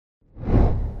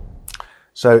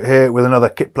So here with another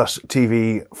Kit Plus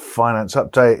TV finance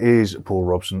update is Paul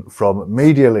Robson from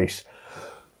Medialease.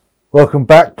 Welcome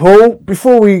back, Paul.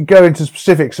 Before we go into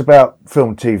specifics about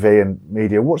film, TV and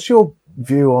media, what's your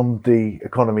view on the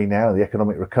economy now, the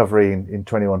economic recovery in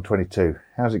 21-22?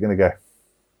 How's it going to go?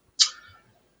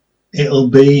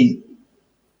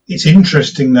 It's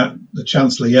interesting that the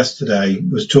Chancellor yesterday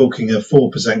was talking of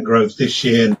 4% growth this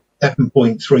year and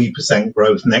 7.3%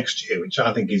 growth next year, which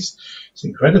I think is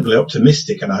incredibly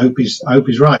optimistic, and I hope he's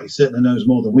right. He certainly knows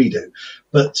more than we do.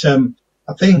 But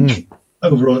I think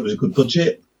overall it was a good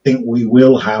budget. I think we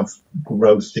will have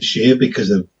growth this year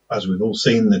because of, as we've all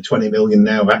seen, the 20 million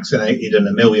now vaccinated and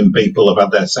 1 million people have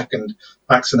had their second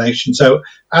vaccination. So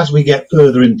as we get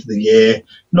further into the year,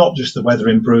 not just the weather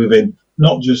improving,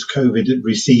 not just COVID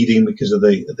receding because of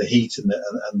the heat and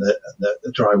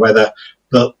the dry weather,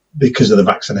 but because of the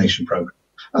vaccination program.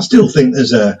 I still think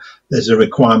there's a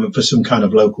requirement for some kind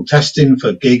of local testing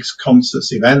for gigs,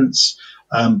 concerts, events,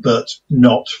 but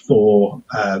not for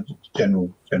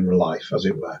general life, as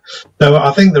it were. So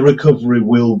I think the recovery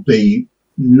will be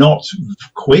not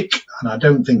quick, and I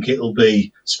don't think it'll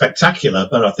be spectacular,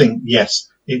 but I think, yes,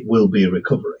 it will be a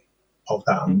recovery of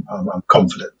that. I'm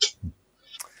confident.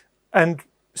 And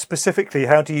specifically,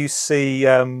 how do you see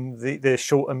the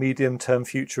short and medium term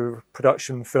future of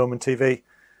production, film and TV?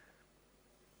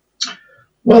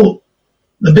 Well,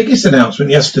 the biggest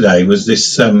announcement yesterday was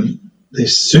this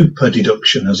super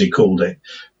deduction, as he called it,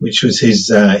 which was his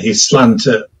slant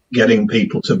at getting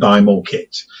people to buy more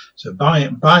kit. So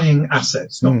buying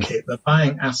assets, not kit, but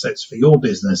buying assets for your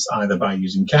business, either by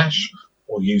using cash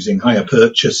or using hire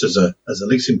purchase as a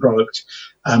leasing product,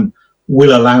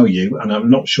 will allow you, and I'm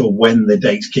not sure when the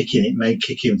dates kick in, it may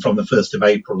kick in from the 1st of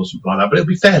April or something like that, but it'll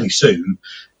be fairly soon,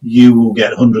 you will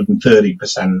get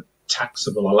 130%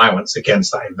 taxable allowance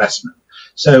against that investment.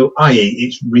 So, i.e.,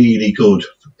 it's really good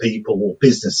for people or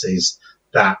businesses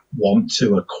that want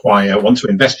to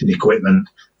invest in equipment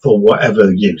for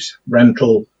whatever use,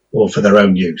 rental or for their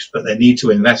own use, but they need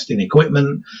to invest in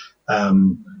equipment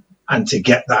and to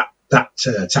get that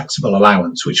taxable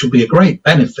allowance, which will be a great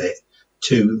benefit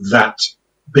to that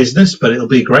business, but it'll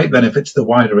be a great benefit to the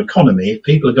wider economy. If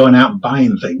people are going out and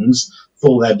buying things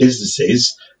for their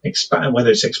businesses, whether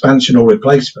it's expansion or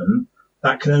replacement,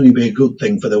 that can only be a good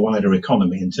thing for the wider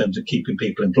economy in terms of keeping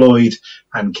people employed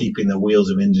and keeping the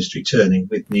wheels of industry turning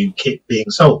with new kit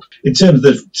being sold. In terms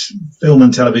of the film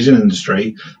and television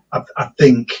industry, I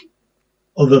think,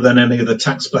 other than any of the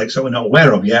tax breaks that we're not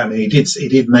aware of yet, I mean, he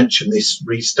did mention this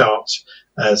restart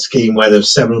scheme where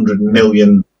there's 700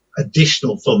 million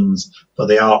additional funds for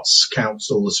the Arts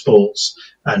Council, the sports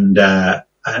and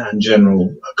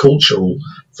general cultural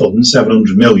funds,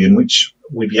 700 million, which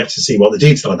we've yet to see what the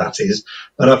detail of that is.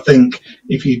 But I think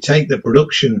if you take the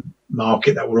production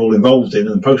market that we're all involved in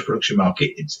and the post-production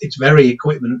market, it's very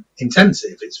equipment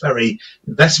intensive. It's very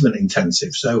investment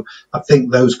intensive. So I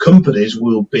think those companies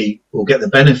will get the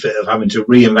benefit of having to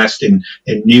reinvest in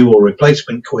new or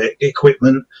replacement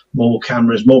equipment, more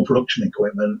cameras, more production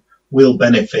equipment, will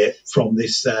benefit from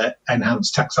this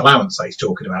enhanced tax allowance that he's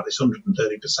talking about, this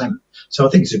 130%. So I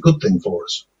think it's a good thing for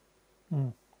us.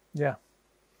 Yeah.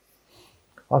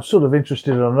 I'm sort of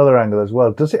interested in another angle as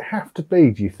well. Does it have to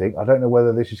be, do you think, I don't know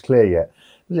whether this is clear yet,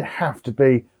 does it have to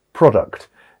be product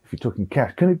if you're talking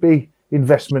cash? Can it be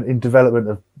investment in development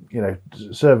of,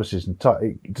 services and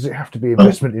does it have to be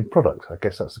investment in product? I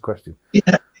guess that's the question.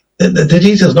 Yeah. The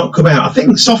details not come out. I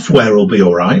think software will be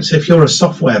all right. So if you're a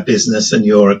software business and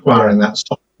you're acquiring that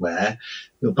software,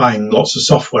 you're buying lots of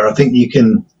software, I think you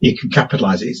can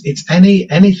capitalise it. It's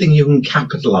anything you can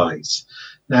capitalise.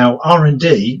 Now,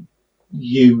 R&D,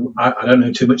 I don't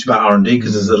know too much about R&D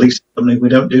because as a leasing company we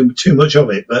don't do too much of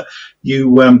it, but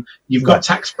you've got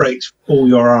tax breaks for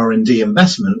your R&D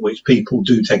investment, which people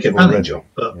do take advantage of,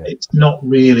 but it's not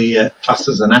really classed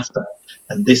as an asset.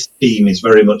 And this scheme is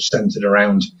very much centred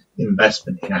around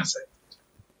investment in assets.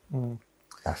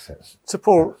 So,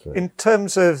 Paul, in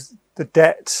terms of the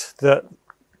debt that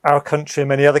our country and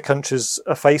many other countries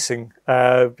are facing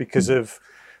because of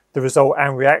the result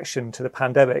and reaction to the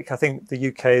pandemic, I think the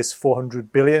UK is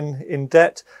 400 billion in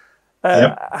debt.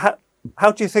 How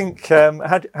do you think?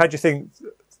 How do you think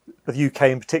the UK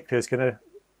in particular is going to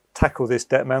tackle this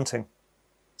debt mounting?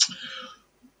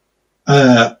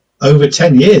 Over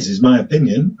 10 years is my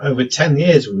opinion. Over 10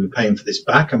 years we'll be paying for this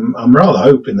back. I'm rather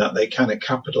hoping that they kind of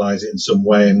capitalise it in some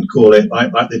way and call it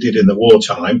like they did in the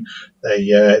wartime.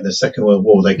 In the Second World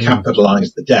War, they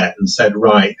capitalised the debt and said,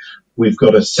 right, we've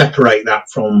got to separate that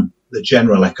from the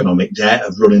general economic debt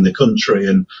of running the country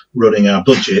and running our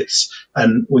budgets.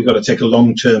 And we've got to take a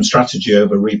long-term strategy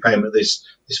over repayment of this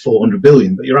 400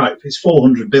 billion. But you're right, if it's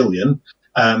 400 billion,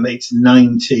 it's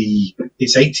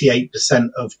 88%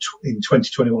 in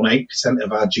 2021, 8%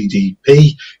 of our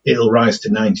GDP. It'll rise to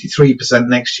 93%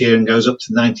 next year and goes up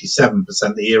to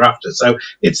 97% the year after. So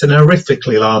it's an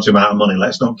horrifically large amount of money.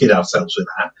 Let's not kid ourselves with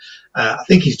that. I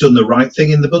think he's done the right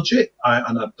thing in the budget,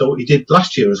 and I thought he did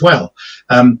last year as well.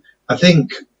 I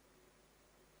think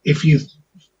if you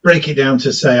break it down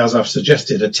to, say, as I've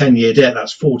suggested, a 10-year debt,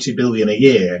 that's 40 billion a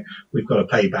year we've got to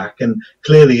pay back. And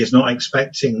clearly he's not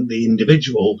expecting the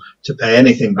individual to pay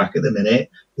anything back at the minute.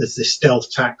 There's this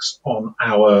stealth tax on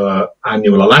our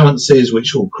annual allowances,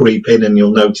 which will creep in, and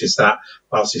you'll notice that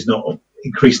whilst he's not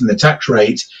increasing the tax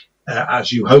rate,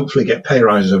 as you hopefully get pay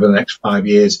rises over the next 5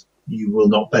 years, you will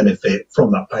not benefit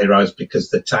from that pay rise because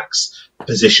the tax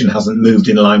position hasn't moved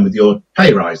in line with your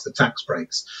pay rise, the tax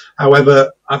breaks.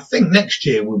 However, I think next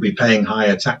year we'll be paying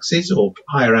higher taxes or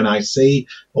higher NIC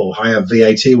or higher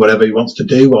VAT, whatever he wants to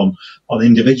do on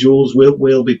individuals.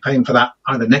 We'll be paying for that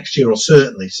either next year or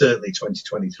certainly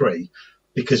 2023,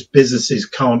 because businesses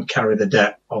can't carry the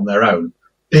debt on their own.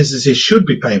 Businesses should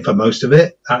be paying for most of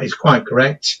it. That is quite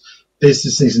correct.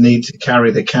 Businesses need to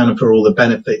carry the can for all the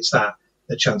benefits that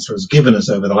the Chancellor has given us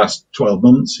over the last 12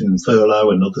 months in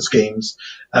furlough and other schemes.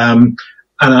 And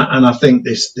I think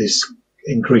this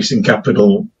increase in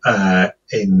capital,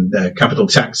 capital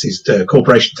taxes,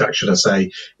 corporation tax, should I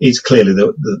say, is clearly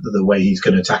the way he's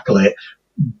going to tackle it.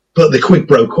 But the quid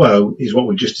pro quo is what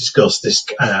we just discussed. This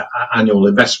annual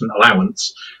investment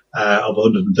allowance of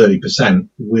 130%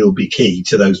 will be key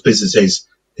to those businesses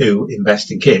who invest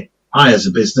in kit. I, as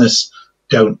a business,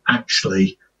 don't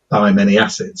actually buy many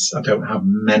assets. I don't have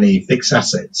many fixed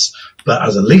assets, but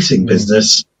as a leasing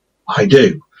business, I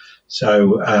do.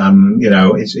 So,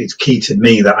 it's key to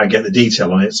me that I get the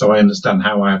detail on it, so I understand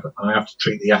how I have to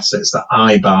treat the assets that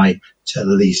I buy to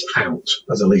lease out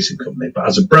as a leasing company. But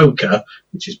as a broker,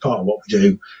 which is part of what we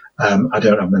do, I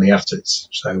don't have many assets,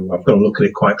 so I've got to look at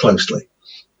it quite closely.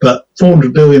 But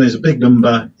 400 billion is a big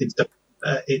number.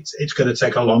 It's going to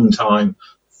take a long time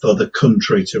for the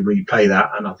country to repay that,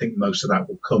 and I think most of that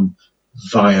will come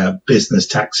via business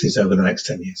taxes over the next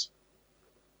 10 years.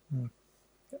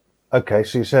 Okay,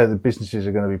 so you say the businesses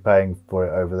are going to be paying for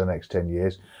it over the next 10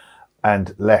 years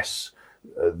and less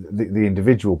the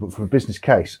individual, but from a business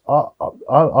case,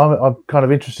 I'm kind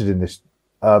of interested in this.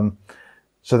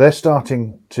 So they're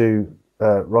starting to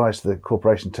rise the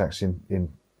corporation tax in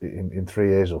 3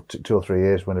 years or 2 or 3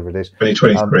 years, whenever it is.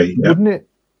 2023, yeah. Wouldn't it?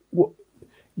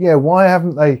 Yeah, why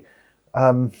haven't they?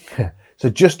 So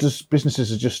just as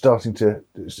businesses are just starting to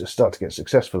get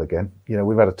successful again,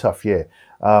 we've had a tough year,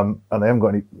 and they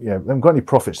haven't got any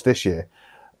profits this year.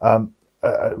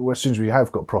 As soon as we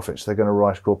have got profits, they're going to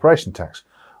rise corporation tax.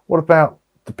 What about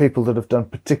the people that have done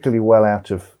particularly well out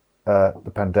of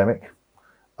the pandemic?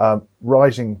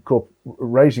 Raising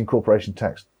corporation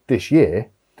tax this year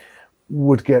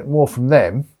would get more from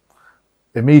them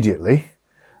immediately,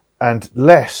 and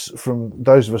less from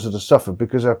those of us that have suffered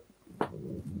because our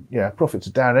profits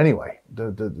are down anyway.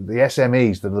 The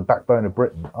SMEs that are the backbone of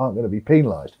Britain aren't going to be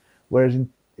penalised, whereas in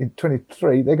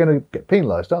 23 they're going to get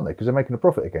penalised, aren't they? Because they're making a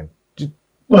profit again.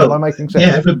 Am I making sense?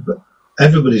 Yeah,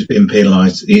 everybody's being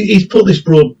penalised. He's put this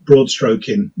broad stroke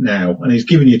in now, and he's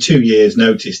given you 2 years'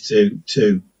 notice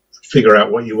to figure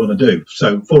out what you want to do.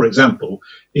 So, for example,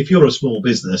 if you're a small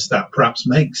business that perhaps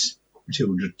makes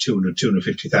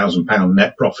 250,000 pound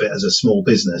net profit as a small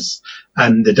business,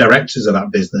 and the directors of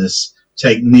that business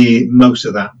take most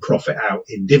of that profit out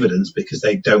in dividends because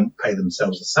they don't pay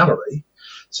themselves a salary.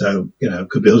 So, it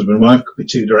could be husband and wife, could be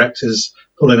 2 directors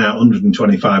pulling out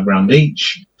 125 grand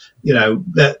each.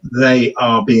 That they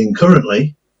are being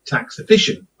currently tax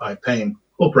efficient by paying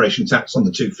corporation tax on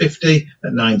the 250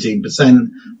 at 19%,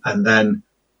 and then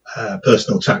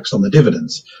personal tax on the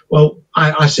dividends. Well,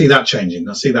 I see that changing.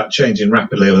 I see that changing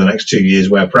rapidly over the next 2 years,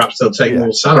 where perhaps they'll take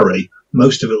more salary.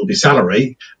 Most of it will be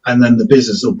salary, and then the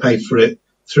business will pay for it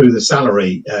through the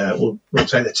salary. Will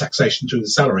take the taxation through the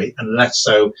salary, and less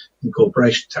so in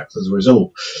corporation tax as a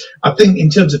result. I think in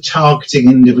terms of targeting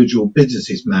individual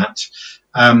businesses, Matt,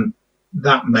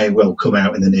 that may well come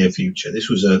out in the near future. This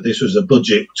was a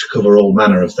budget to cover all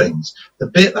manner of things. The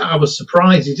bit that I was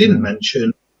surprised he didn't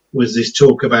mention was this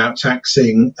talk about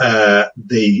taxing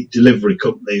the delivery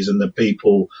companies and the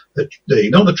people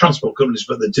not the transport companies,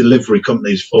 but the delivery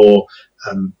companies for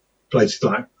places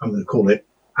like, I'm going to call it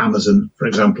Amazon, for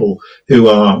example, who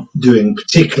are doing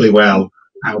particularly well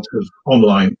out of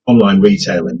online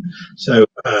retailing. So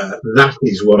that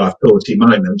is what I thought he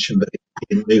might mention, but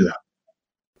he didn't do that.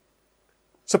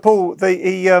 So, Paul,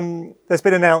 there's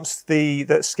been announced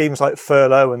that schemes like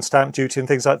furlough and stamp duty and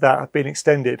things like that have been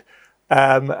extended.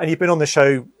 And you've been on the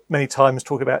show many times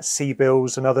talking about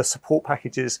CBILS and other support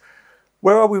packages.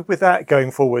 Where are we with that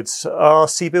going forwards? Are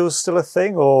CBILS still a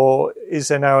thing, or is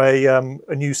there now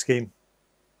a new scheme?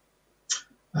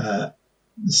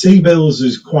 CBILS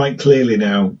is quite clearly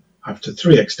now, after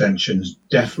 3 extensions,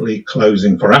 definitely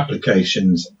closing for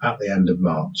applications at the end of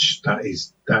March. That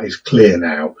is clear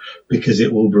now, because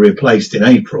it will be replaced in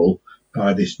April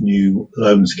by this new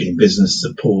loan scheme, business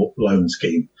support loan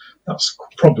scheme. That's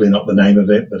probably not the name of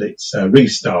it, but it's a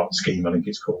restart scheme, I think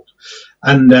it's called.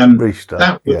 And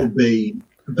that will be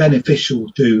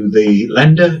beneficial to the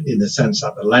lender, in the sense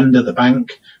that the lender, the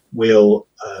bank, will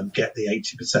get the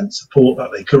 80% support that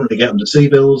they currently get under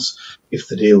CBILS if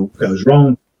the deal goes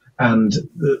wrong. And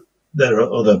there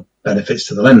are other benefits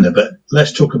to the lender. But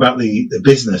let's talk about the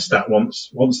business that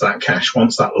wants that cash,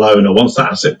 wants that loan, or wants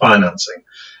that asset financing.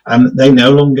 They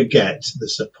no longer get the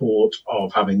support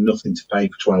of having nothing to pay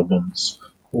for 12 months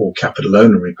or capital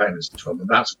loan repayments for 12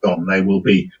 months. That's gone. They will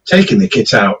be taking the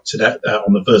kit out today,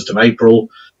 on the 1st of April,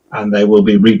 and they will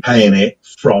be repaying it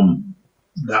from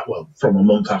a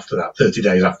month after that, 30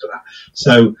 days after that.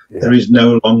 So there is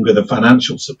no longer the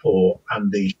financial support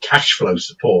and the cash flow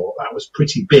support that was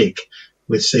pretty big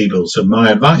with CBILS. So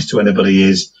my advice to anybody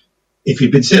is, if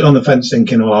you've been sitting on the fence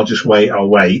thinking, well, I'll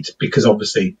wait, because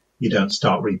obviously you don't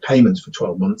start repayments for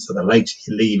 12 months, so the later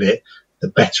you leave it, the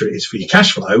better it is for your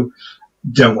cash flow.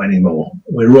 Don't wait anymore.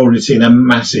 We're already seeing a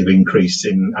massive increase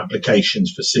in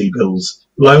applications for CBILS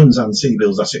loans and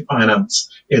CBILS asset finance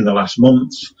in the last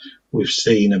month. We've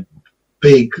seen a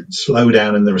big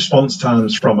slowdown in the response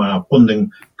times from our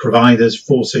funding providers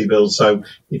for CBILS. So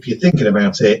if you're thinking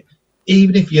about it,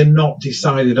 even if you're not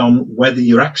decided on whether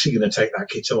you're actually going to take that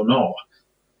kit or not,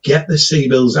 get the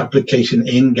CBILS application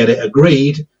in, get it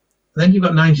agreed, and then you've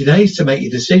got 90 days to make your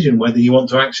decision whether you want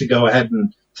to actually go ahead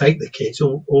and take the kit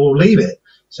or leave it.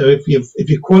 So if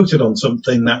you're quoted on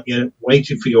something that you're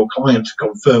waiting for your client to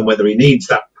confirm whether he needs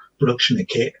that production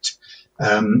kit,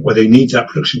 whether he needs that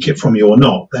production kit from you or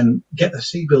not, then get the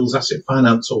CBILS asset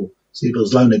finance or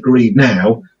CBILS loan agreed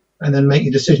now, and then make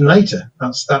your decision later.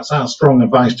 That's our strong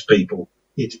advice to people.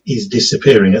 It is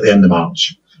disappearing at the end of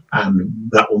March, and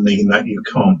that will mean that you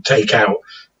can't take out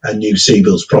a new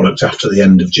CBILS product after the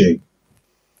end of June.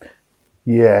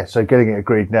 Yeah, so getting it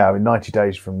agreed now, in 90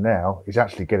 days from now, is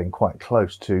actually getting quite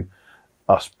close to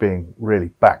us being really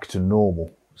back to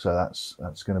normal. So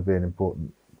that's going to be an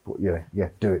important,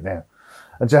 do it now.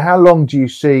 And so how long do you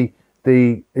see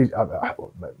maybe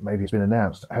it's been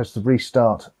announced, has the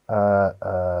restart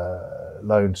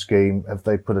loan scheme, have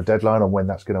they put a deadline on when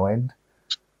that's going to end?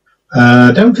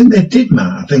 I don't think they did,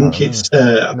 Matt. I think it's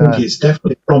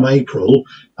definitely from April,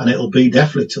 and it'll be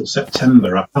definitely till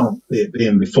September. I can't see it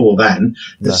being before then.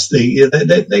 No.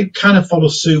 They kind of follow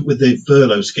suit with the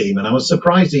furlough scheme, and I was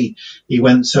surprised he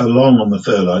went so long on the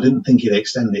furlough. I didn't think he'd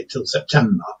extend it till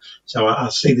September. So I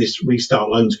see this restart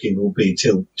loan scheme will be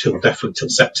definitely till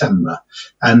September,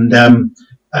 and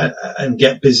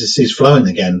get businesses flowing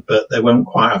again, but they won't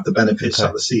quite have the benefits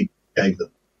that the CB gave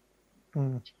them.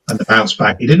 And the bounce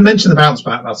back. You didn't mention the bounce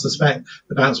back. I suspect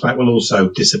the bounce back will also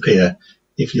disappear.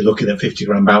 If you're looking at 50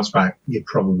 grand bounce back, you're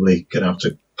probably going to have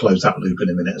to close that loop in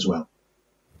a minute as well.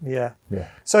 Yeah.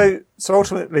 So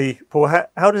ultimately, Paul,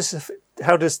 how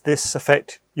does this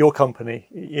affect your company,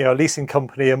 a leasing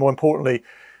company, and more importantly,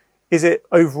 is it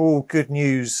overall good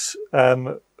news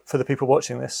for the people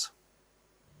watching this?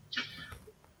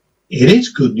 It is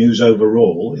good news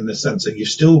overall, in the sense that you've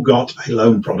still got a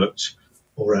loan product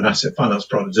or an asset finance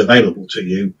product available to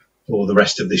you for the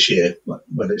rest of this year,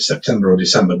 whether it's September or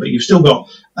December, but you've still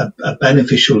got a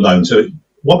beneficial loan. So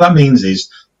what that means is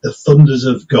the funders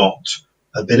have got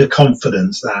a bit of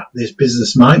confidence that this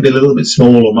business might be a little bit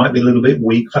small or might be a little bit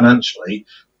weak financially,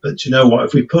 but you know what,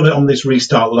 if we put it on this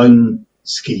restart loan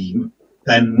scheme,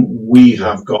 then we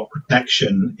have got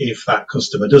protection if that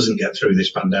customer doesn't get through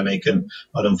this pandemic and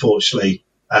unfortunately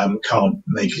can't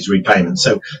make his repayment.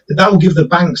 So that will give the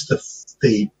banks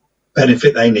the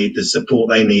benefit they need, the support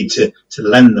they need to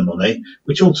lend the money,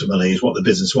 which ultimately is what the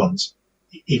business wants,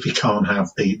 if you can't have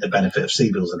the benefit of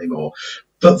CBILS anymore.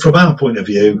 But from our point of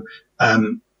view,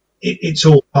 it's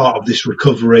all part of this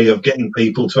recovery of getting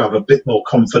people to have a bit more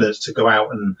confidence to go out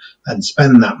and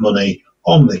spend that money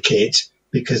on the kit,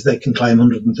 because they can claim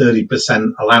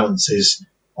 130% allowances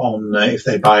on if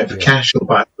they buy it for cash or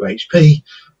buy it for HP.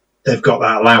 They've got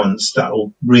that allowance that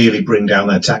will really bring down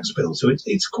their tax bill. So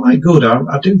it's quite good.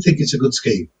 I do think it's a good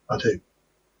scheme. I do.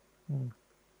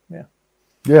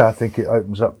 Yeah, I think it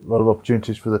opens up a lot of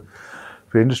opportunities for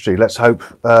for the industry. Let's hope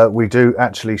we do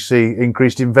actually see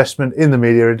increased investment in the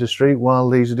media industry while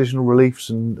these additional reliefs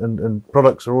and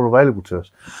products are all available to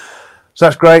us. So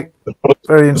that's great.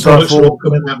 Very insightful. The products are all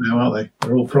coming out now, aren't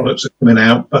they? All products are coming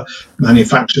out, but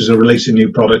manufacturers are releasing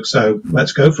new products. So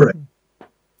let's go for it.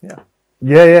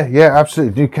 Yeah,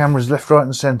 absolutely. New cameras left, right,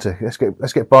 and centre. Let's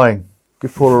get buying.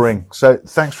 Give Paul a ring. So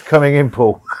thanks for coming in,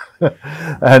 Paul,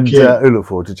 and we look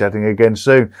forward to chatting again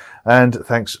soon. And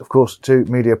thanks, of course, to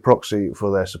Media Proxy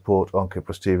for their support on Kit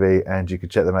Plus TV, and you can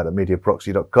check them out at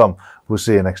mediaproxy.com. We'll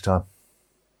see you next time.